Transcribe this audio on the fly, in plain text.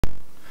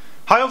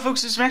Hi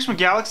folks, this is Max from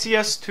Galaxy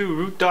S2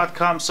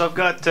 root.com. So I've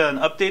got an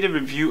updated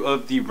review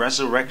of the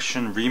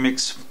Resurrection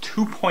Remix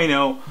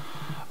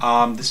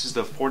 2.0. This is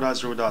the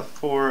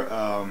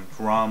 4.0.4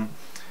 ROM.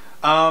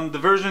 The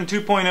version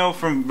 2.0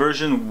 from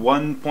version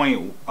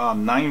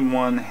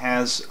 1.91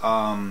 has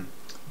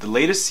the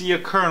latest SIA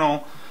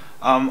kernel.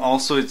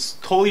 Also, it's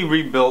totally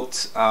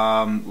rebuilt.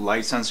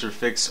 Light sensor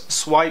fix.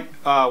 Swipe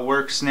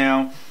works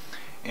now.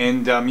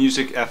 And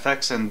Music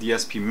FX and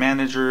DSP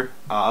Manager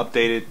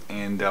updated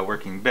and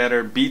working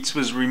better. Beats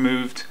was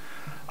removed.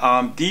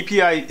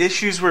 DPI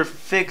issues were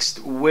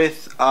fixed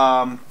with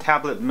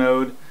tablet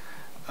mode,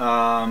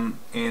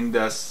 and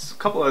a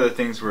couple other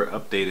things were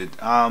updated.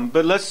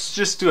 But let's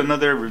just do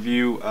another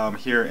review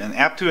here. And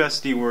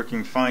App2SD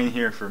working fine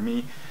here for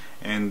me,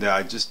 and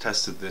I just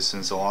tested this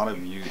since a lot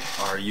of you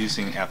are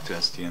using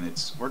App2SD and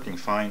it's working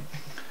fine.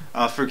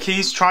 For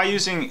keys, try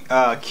using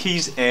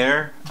Keys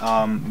Air.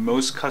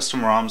 Most custom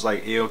ROMs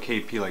like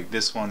AOKP, like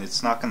this one,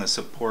 it's not going to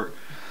support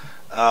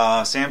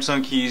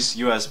Samsung keys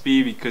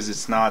USB because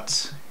it's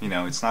not,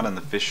 it's not an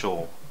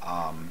official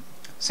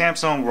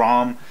Samsung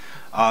ROM.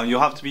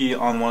 You'll have to be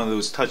on one of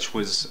those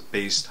TouchWiz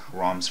based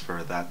ROMs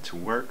for that to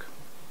work.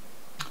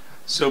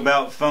 So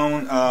about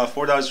phone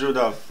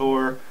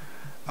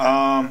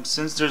 4.0.4,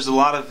 since there's a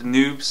lot of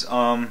noobs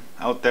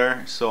out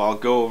there, so I'll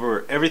go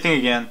over everything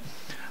again.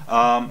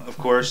 Of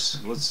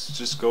course, let's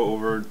just go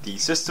over the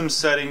system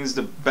settings.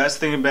 The best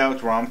thing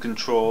about ROM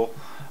control,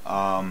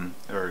 or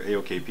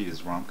AOKP,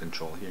 is ROM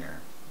control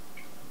here.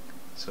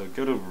 So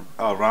go to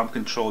ROM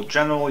control,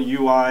 general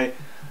UI,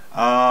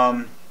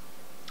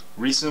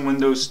 recent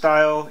Windows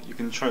style. You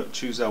can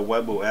choose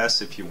Web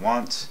OS if you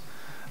want.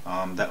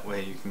 That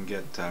way you can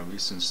get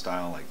recent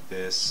style like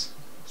this.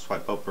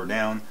 Swipe up or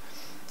down,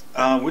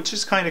 which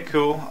is kind of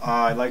cool.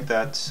 I like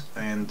that.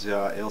 And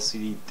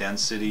LCD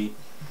density.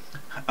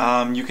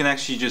 You can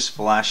actually just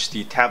flash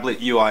the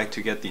tablet UI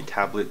to get the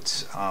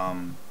tablet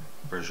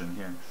version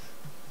here.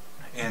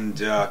 And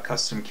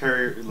custom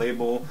carrier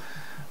label.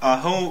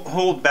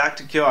 Hold back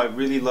to kill. I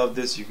really love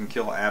this. You can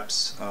kill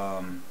apps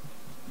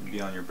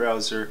be on your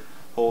browser.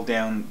 Hold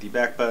down the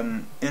back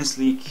button,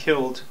 instantly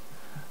killed.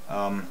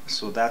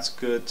 So that's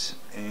good.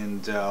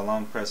 And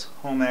long press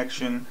home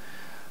action.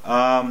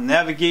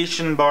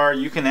 Navigation bar.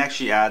 You can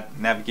actually add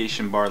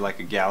navigation bar like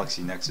a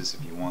Galaxy Nexus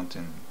if you want,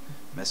 and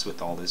mess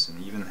with all this,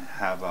 and even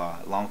have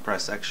long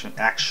press action.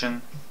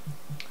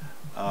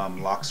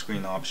 Lock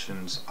screen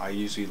options. I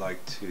usually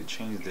like to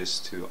change this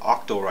to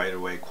octo right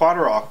away. Quad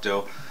or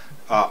octo.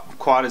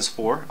 Quad is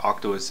 4,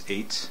 octo is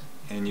 8,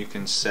 and you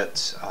can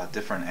set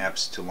different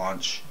apps to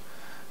launch.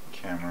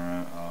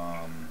 Camera,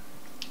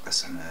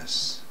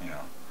 SMS,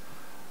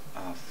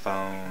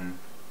 phone.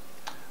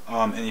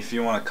 And if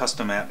you want a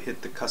custom app,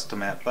 hit the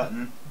custom app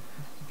button,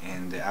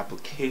 and the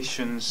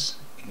applications,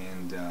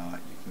 and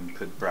you can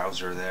put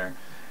browser there.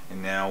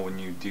 And now when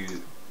you do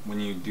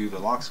the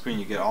lock screen,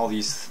 you get all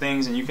these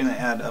things, and you can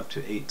add up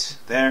to 8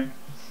 there.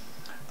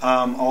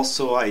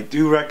 Also, I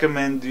do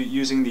recommend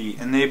using the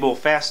enable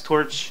fast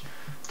torch.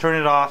 Turn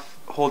it off,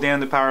 hold down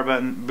the power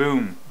button,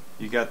 boom,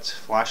 you got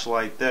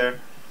flashlight there.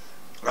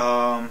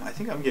 I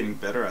think I'm getting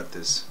better at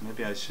this.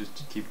 Maybe I should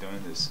keep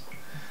doing this,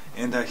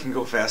 and I can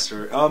go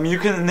faster. You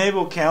can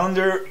enable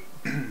calendar,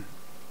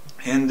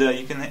 and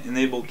you can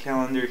enable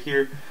calendar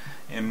here,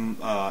 and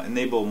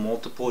enable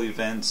multiple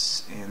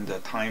events and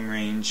time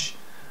range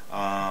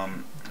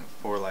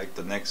for like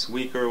the next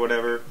week or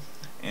whatever.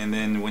 And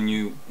then when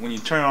you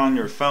turn on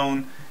your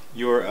phone,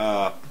 your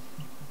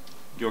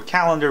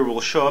calendar will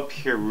show up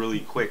here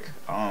really quick.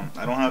 I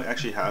don't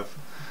actually have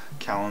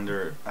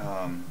calendar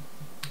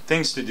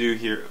things to do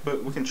here,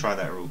 but we can try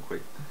that real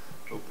quick.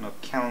 Open up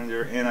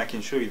calendar, and I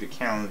can show you the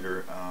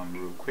calendar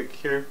real quick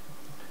here.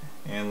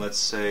 And let's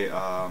say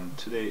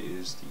today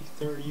is the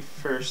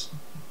 31st.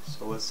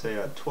 So let's say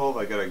at 12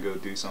 I gotta go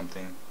do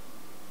something.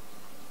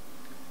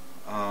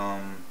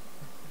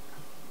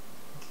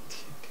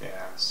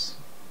 Gas.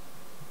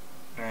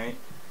 Right?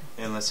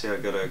 And let's say I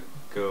gotta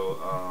go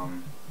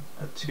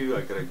at 2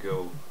 I gotta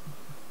go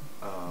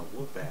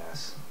whoop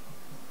ass.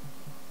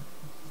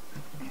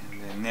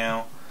 And then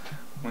now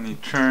when you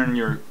turn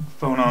your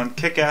phone on,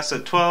 kick ass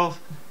at 12,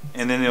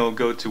 and then it'll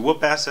go to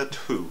whoop ass at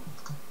 2.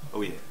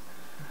 Oh yeah.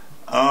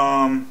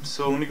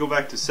 So let me go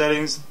back to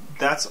settings.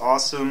 That's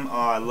awesome.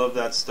 I love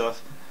that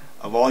stuff.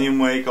 A volume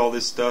wake, all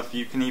this stuff.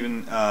 You can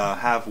even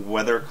have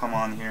weather come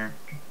on here.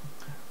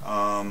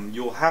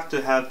 You'll have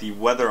to have the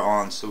weather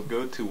on, so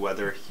go to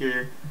weather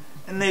here.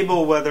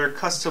 Enable weather,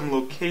 custom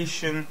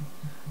location.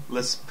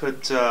 Let's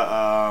put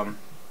San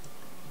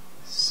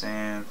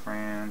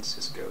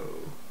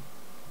Francisco.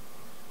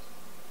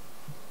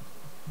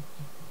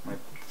 My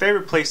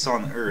favorite place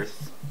on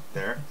earth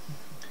there.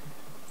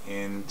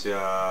 And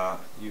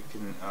you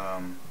can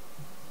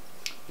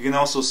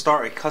also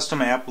start a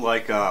custom app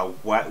like a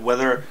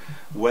weather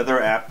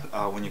app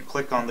when you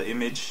click on the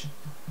image.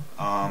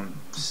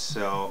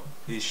 So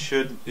it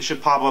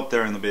should pop up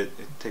there in a bit.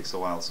 It takes a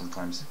while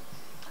sometimes.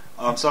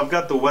 So I've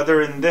got the weather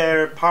in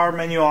there, power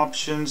menu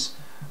options,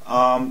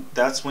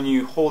 That's when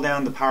you hold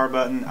down the power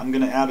button. I'm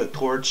going to add a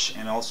torch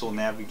and also a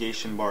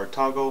navigation bar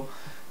toggle.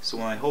 So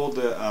when I hold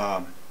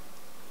the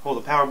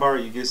power bar,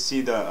 you can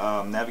see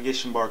the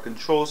navigation bar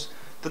controls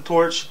the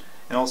torch,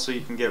 and also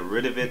you can get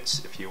rid of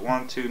it if you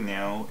want to.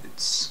 Now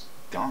it's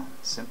gone,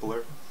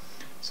 simpler.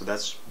 So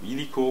that's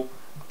really cool.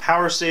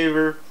 Power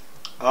saver,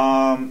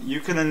 you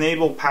can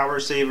enable power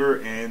saver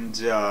and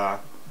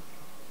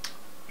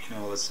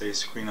let's say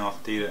screen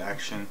off data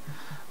action.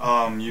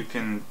 You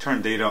can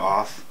turn data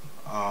off,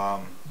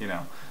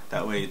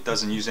 that way it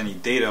doesn't use any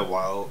data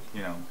while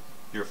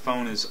your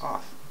phone is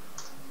off.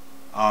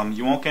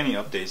 You won't get any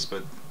updates,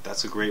 but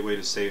that's a great way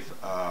to save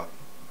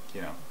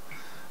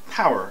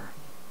power,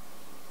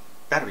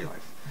 battery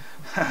life.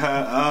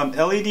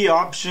 LED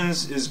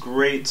options is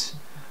great.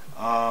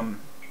 Not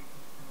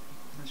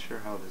sure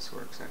how this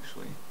works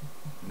actually.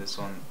 This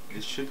one,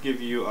 it should give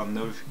you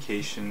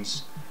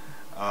notifications.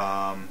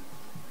 Alright,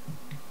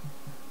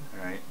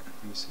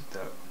 let me set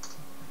that.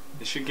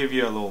 It should give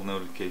you a little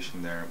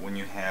notification there when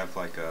you have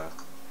like a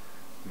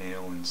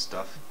mail and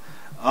stuff.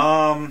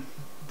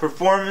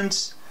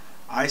 Performance,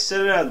 I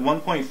set it at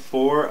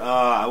 1.4.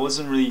 I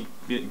wasn't really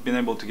been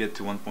able to get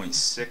to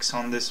 1.6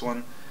 on this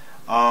one.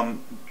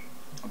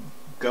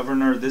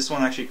 Governor, this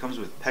one actually comes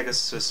with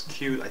Pegasus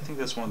Q. I think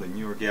that's one of the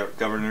newer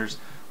governors.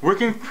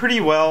 Working pretty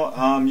well.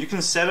 You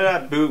can set it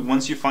at boot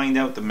once you find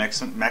out the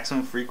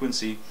maximum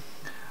frequency.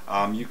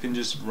 You can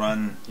just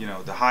run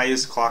the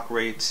highest clock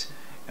rate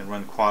and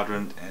run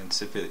quadrant, and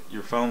if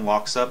your phone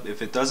locks up.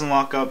 If it doesn't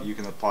lock up, you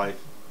can apply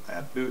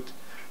at boot.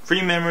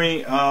 Free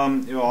memory, it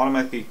will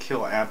automatically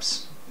kill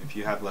apps if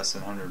you have less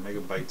than 100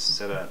 megabytes.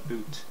 Set it at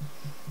boot.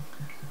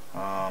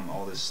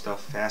 All this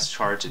stuff. Fast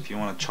charge if you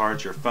want to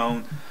charge your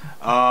phone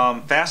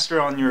faster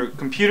on your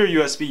computer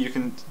USB. You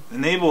can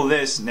enable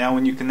this. Now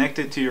when you connect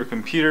it to your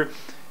computer,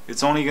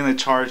 it's only going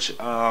to charge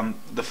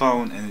the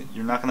phone, and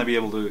you're not going to be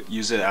able to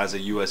use it as a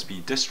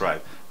USB disk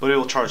drive, but it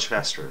will charge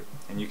faster,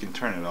 and you can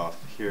turn it off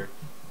here.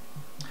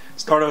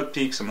 Startup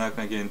peaks, I'm not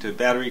going to get into it.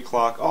 Battery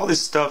clock, all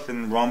this stuff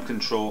in ROM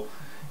control,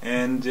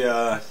 and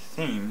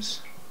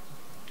themes.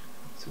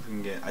 So if we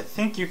can get, I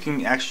think you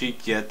can actually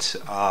get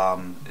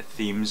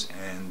themes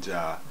and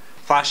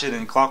flash it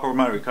in Clockwork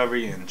Mode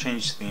Recovery and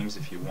change themes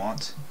if you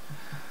want.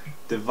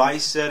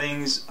 Device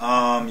settings,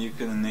 you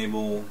can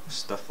enable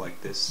stuff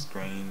like this,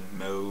 strain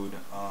mode,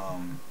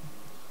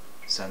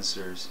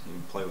 sensors, you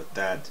can play with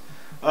that.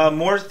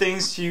 More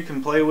things you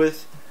can play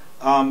with,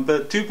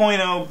 but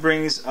 2.0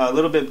 brings a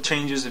little bit of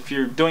changes. If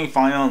you're doing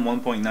fine on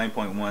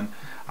 1.9.1,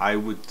 I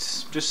would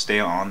just stay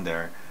on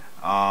there.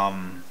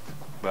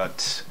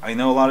 But I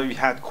know a lot of you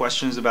had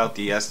questions about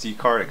the SD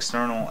card,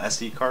 external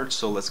SD card,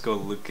 so let's go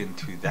look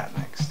into that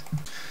next.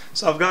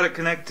 So I've got it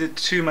connected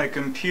to my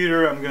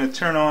computer. I'm going to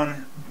turn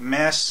on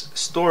mass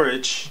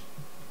storage,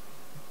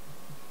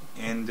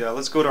 and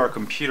let's go to our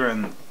computer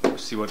and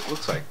see what it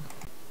looks like.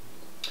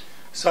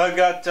 So I've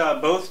got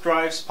both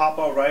drives pop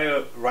out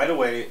right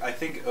away. I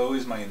think O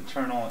is my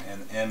internal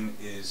and M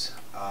is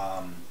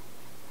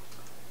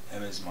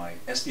my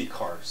SD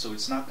card. So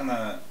it's not going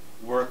to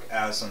work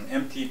as an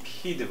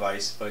MTP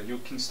device, but you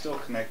can still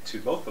connect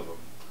to both of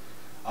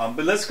them.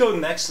 But let's go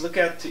next, look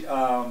at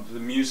the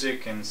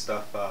music and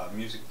stuff,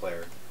 music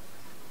player,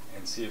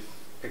 and see if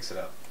it picks it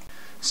up.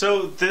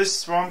 So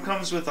this ROM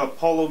comes with a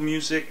Polo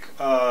Music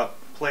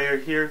player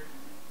here,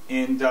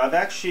 and I've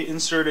actually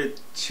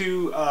inserted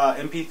two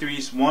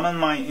MP3s, one on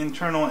my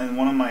internal and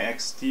one on my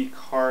XD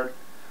card.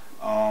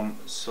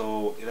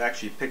 So it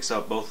actually picks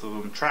up both of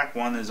them. Track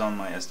 1 is on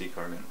my SD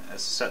card, and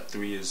set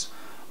 3 is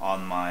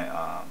on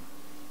my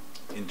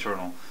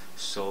internal.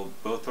 So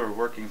both are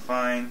working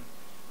fine.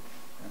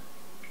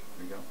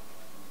 There we go.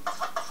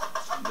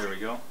 There we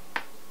go.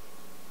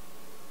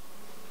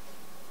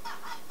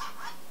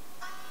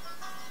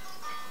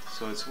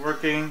 So it's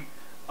working.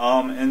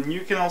 And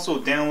you can also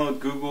download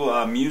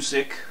Google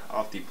Music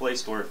off the Play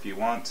Store if you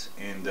want,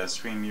 and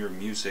stream your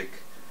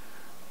music.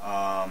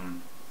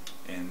 And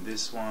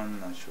this one,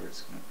 not sure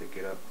it's going to pick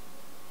it up.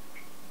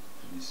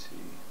 Let me see.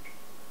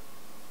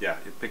 Yeah,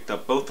 it picked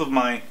up both of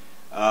my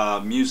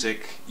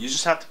music. You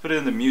just have to put it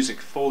in the music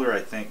folder,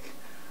 I think,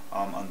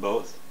 on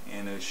both,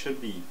 and it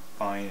should be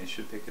fine. It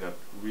should pick it up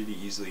really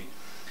easily.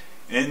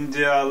 And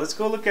let's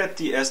go look at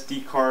the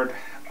SD card,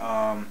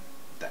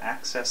 the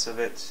access of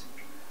it.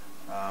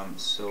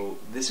 So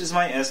this is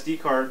my SD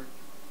card,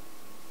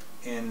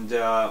 and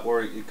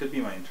or it could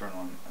be my internal.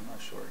 I'm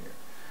not sure here.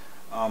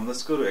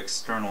 Let's go to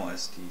external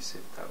SD, see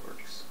if that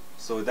works.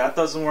 So that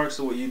doesn't work.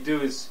 So what you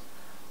do is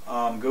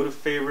go to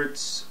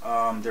favorites.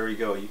 There we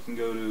go. You can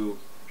go to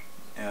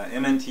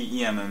MNT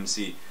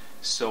EMMC.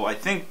 So I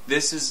think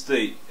this is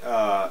the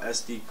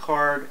SD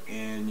card,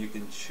 and you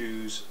can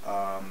choose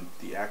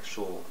the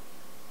actual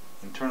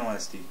internal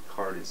SD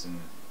card is in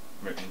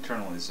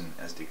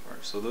SD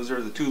card. So those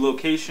are the two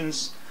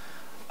locations.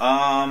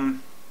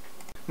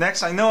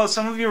 Next, I know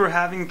some of you are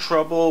having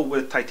trouble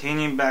with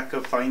Titanium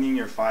Backup finding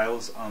your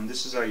files.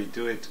 This is how you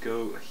do it.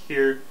 Go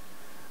here,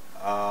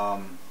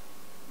 go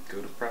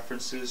to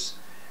Preferences,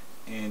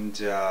 and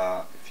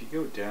if you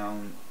go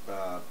down,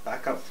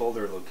 backup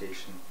folder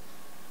location.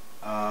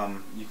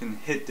 You can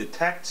hit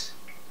detect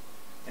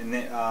and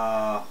then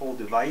whole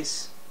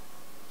device,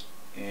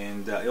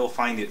 and it'll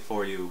find it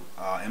for you.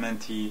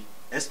 MNT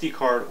SD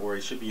card, or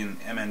it should be an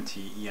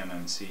MNT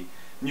eMMC.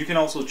 And you can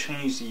also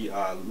change the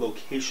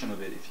location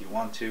of it if you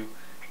want to,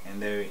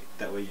 and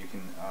that way you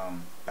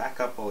can back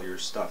up all your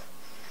stuff.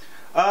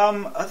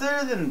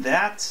 Other than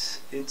that,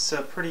 it's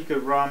a pretty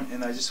good ROM,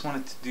 and I just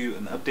wanted to do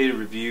an updated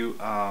review.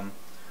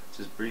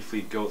 Just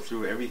briefly go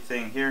through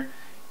everything here.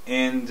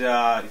 And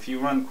if you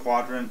run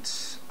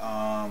Quadrant,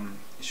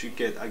 you should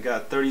get, I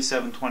got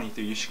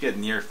 3723, you should get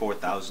near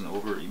 4,000,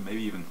 over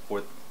maybe even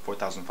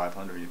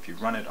 4,500 if you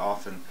run it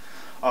often.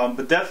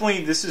 But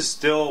definitely this is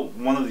still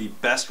one of the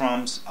best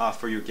ROMs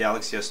for your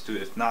Galaxy S2,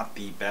 if not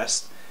the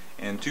best.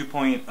 And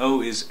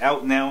 2.0 is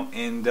out now,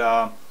 and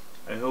I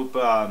hope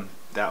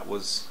that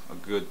was a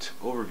good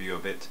overview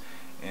of it.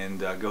 And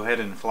go ahead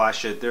and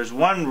flash it. There's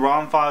one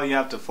ROM file you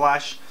have to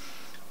flash.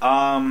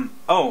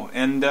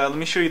 Let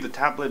me show you the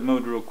tablet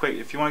mode real quick.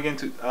 If you want to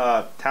get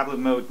into tablet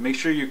mode, make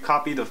sure you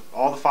copy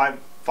all the 5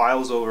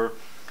 files over.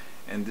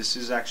 And this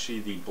is actually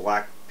the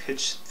black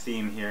pitch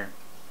theme here.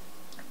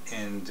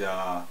 And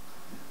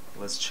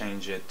let's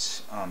change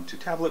it to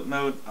tablet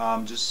mode.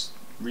 Just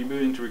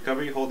reboot into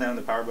recovery, hold down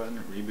the power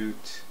button,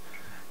 reboot,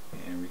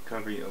 and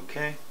recovery,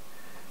 okay.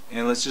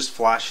 And let's just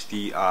flash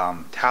the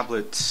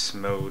tablet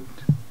mode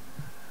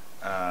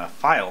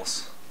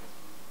files,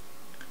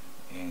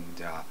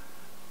 and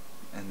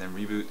then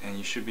reboot, and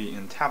you should be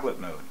in tablet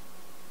mode.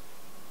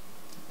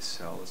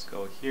 So let's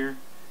go here,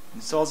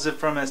 install zip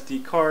from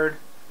SD card,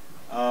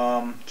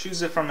 choose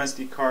zip from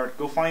SD card,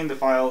 go find the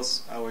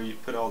files where you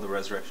put all the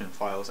Resurrection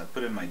files. I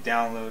put it in my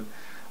download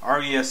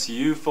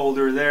RESU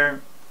folder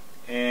there,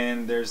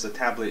 and there's the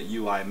tablet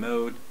UI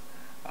mode.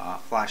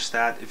 Flash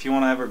that. If you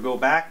want to ever go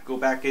back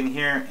in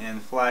here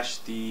and flash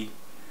the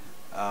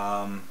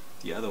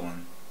other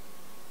one,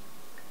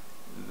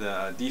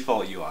 the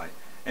default UI.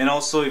 And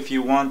also, if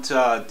you want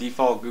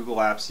default Google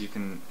apps, you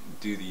can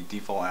do the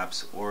default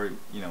apps, or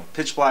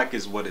pitch black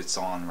is what it's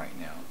on right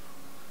now.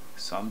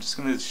 So I'm just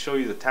going to show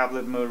you the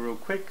tablet mode real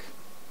quick,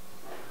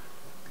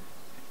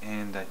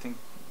 and I think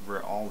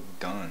we're all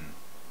done.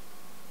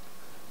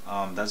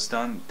 That's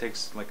done. It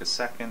takes like a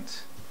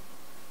second.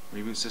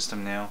 Reboot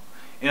system now.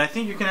 And I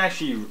think you can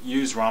actually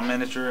use ROM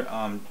Manager,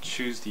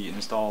 choose the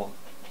install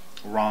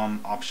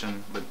ROM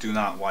option, but do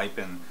not wipe,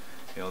 and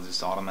it'll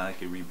just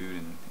automatically reboot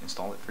and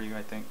install it for you,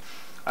 I think.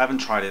 I haven't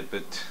tried it,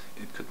 but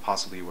it could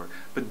possibly work.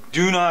 But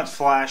do not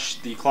flash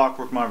the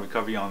Clockwork Mod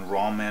Recovery on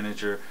ROM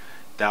Manager.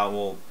 That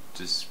will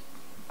just,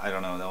 I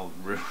don't know, that will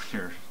ruin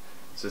your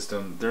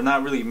system. They're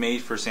not really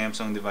made for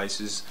Samsung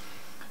devices.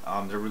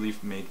 They're really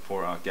made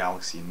for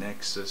Galaxy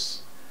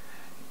Nexus.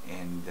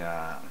 And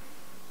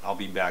I'll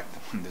be back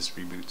when this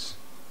reboots.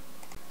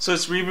 So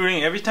it's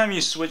rebooting. Every time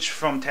you switch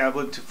from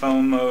tablet to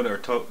phone mode, or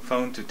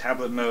phone to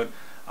tablet mode,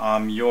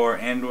 your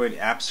Android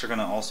apps are going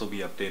to also be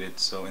updated.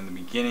 So in the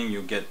beginning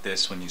you'll get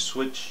this when you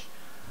switch,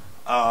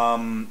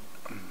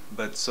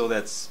 but so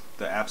that's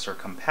the apps are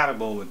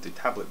compatible with the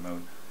tablet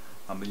mode.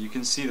 But you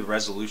can see the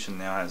resolution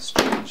now has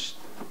changed.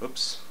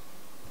 Oops.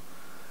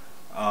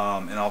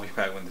 And I'll be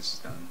back when this is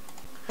done.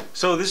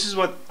 So this is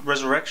what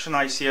Resurrection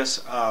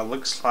ICS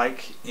looks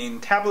like in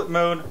tablet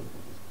mode.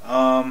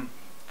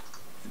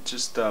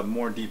 Just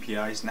more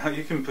DPIs. Now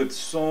you can put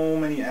so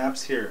many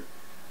apps here.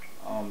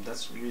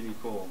 That's really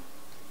cool.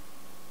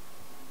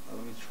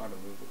 Let me try to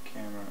move the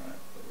camera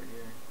over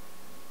here.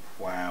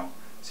 Wow.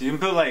 So you can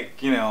put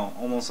like,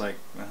 almost like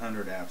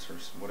 100 apps or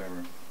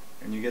whatever.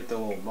 And you get the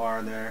little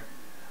bar there.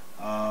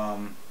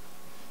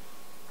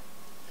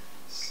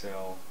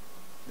 So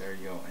there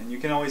you go. And you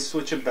can always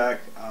switch it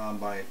back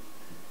by,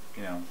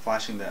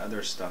 flashing the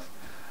other stuff.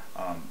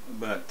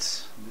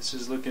 But this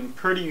is looking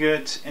pretty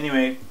good.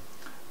 Anyway,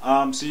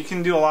 so you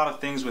can do a lot of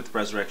things with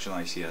Resurrection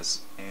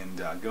ICS,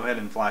 and go ahead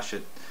and flash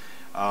it.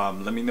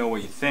 Let me know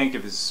what you think.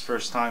 If it's the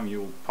first time,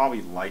 you'll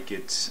probably like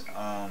it.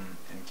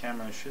 And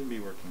camera should be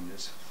working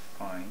just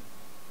fine.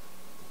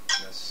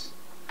 Yes.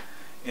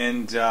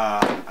 And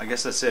I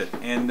guess that's it.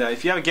 And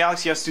if you have a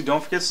Galaxy S2,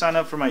 don't forget to sign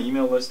up for my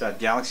email list at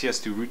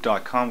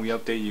galaxys2root.com. We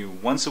update you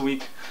once a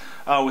week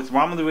with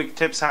ROM of the Week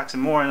tips, hacks,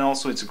 and more. And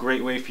also, it's a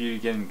great way for you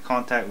to get in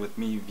contact with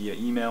me via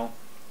email.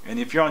 And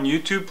if you're on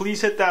YouTube,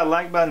 please hit that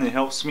like button. It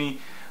helps me.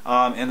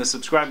 And the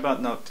subscribe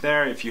button up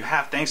there if you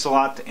have. Thanks a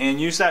lot. And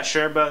use that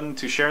share button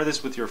to share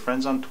this with your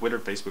friends on Twitter,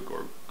 Facebook,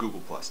 or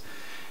Google+.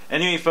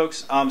 Anyway,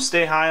 folks,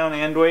 stay high on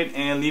Android,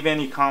 and leave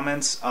any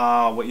comments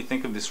what you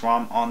think of this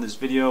ROM on this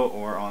video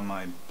or on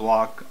my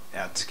blog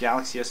at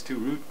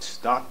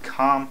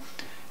galaxys2root.com.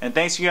 And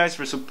thanks you guys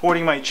for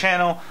supporting my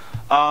channel.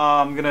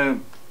 I'm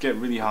gonna get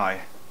really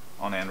high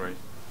on Android.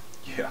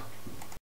 Yeah.